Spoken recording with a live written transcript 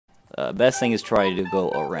Best thing is try to go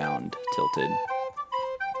around tilted.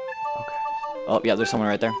 Okay. Oh, yeah, there's someone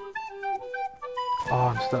right there.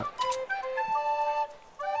 Oh, I'm stuck.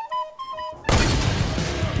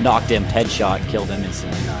 Knocked him, headshot, killed him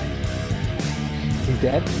instantly. He's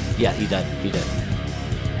dead? Yeah, he dead. He dead.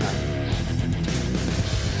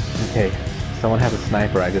 Okay. Someone has a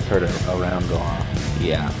sniper. I just heard a round go off.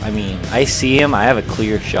 Yeah, I mean, I see him. I have a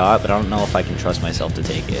clear shot, but I don't know if I can trust myself to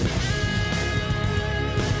take it.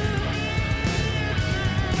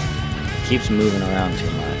 Keeps moving around too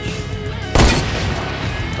much.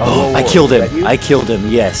 Oh, I killed him. I killed him.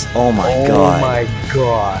 Yes. Oh my god. Oh my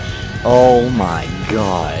gosh. Oh my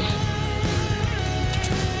god.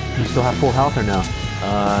 You still have full health or no?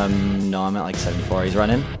 No, I'm at like 74. He's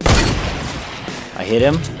running. I hit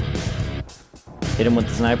him. Hit him with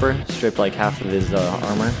the sniper. Stripped like half of his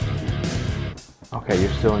armor. Okay,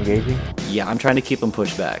 you're still engaging? Yeah, I'm trying to keep him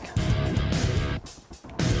pushed back.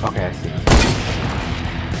 Okay, I see.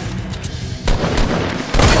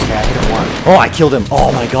 Okay, I hit him once. Oh, I killed him.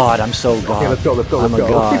 Oh my god, I'm so god. Okay, let's go, let's go, let's I'm go. a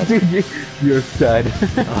god. Dude, you're a stud.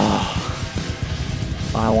 Oh,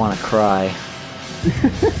 I want to cry.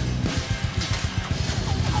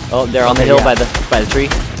 Oh, they're on the hill by the tree.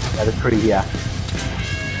 That is pretty, yeah.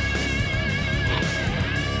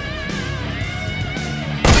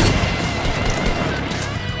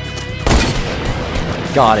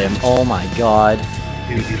 Got him. Oh my god.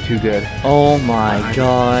 Dude, you're too good. Oh my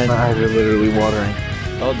god. My eyes are literally watering.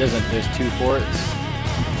 Oh, there's 2 forts.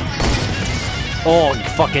 Oh, you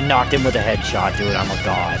fucking knocked him with a headshot, dude. I'm a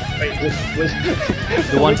god. Wait,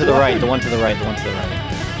 The one to the right, the one to the right, the one to the right.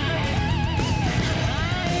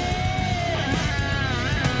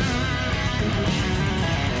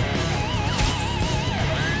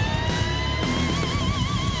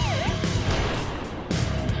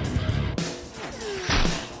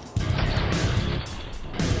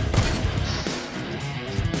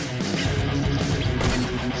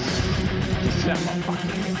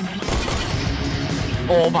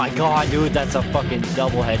 Oh my god, dude, that's a fucking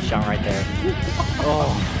double headshot right there.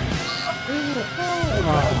 Oh.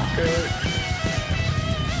 Oh.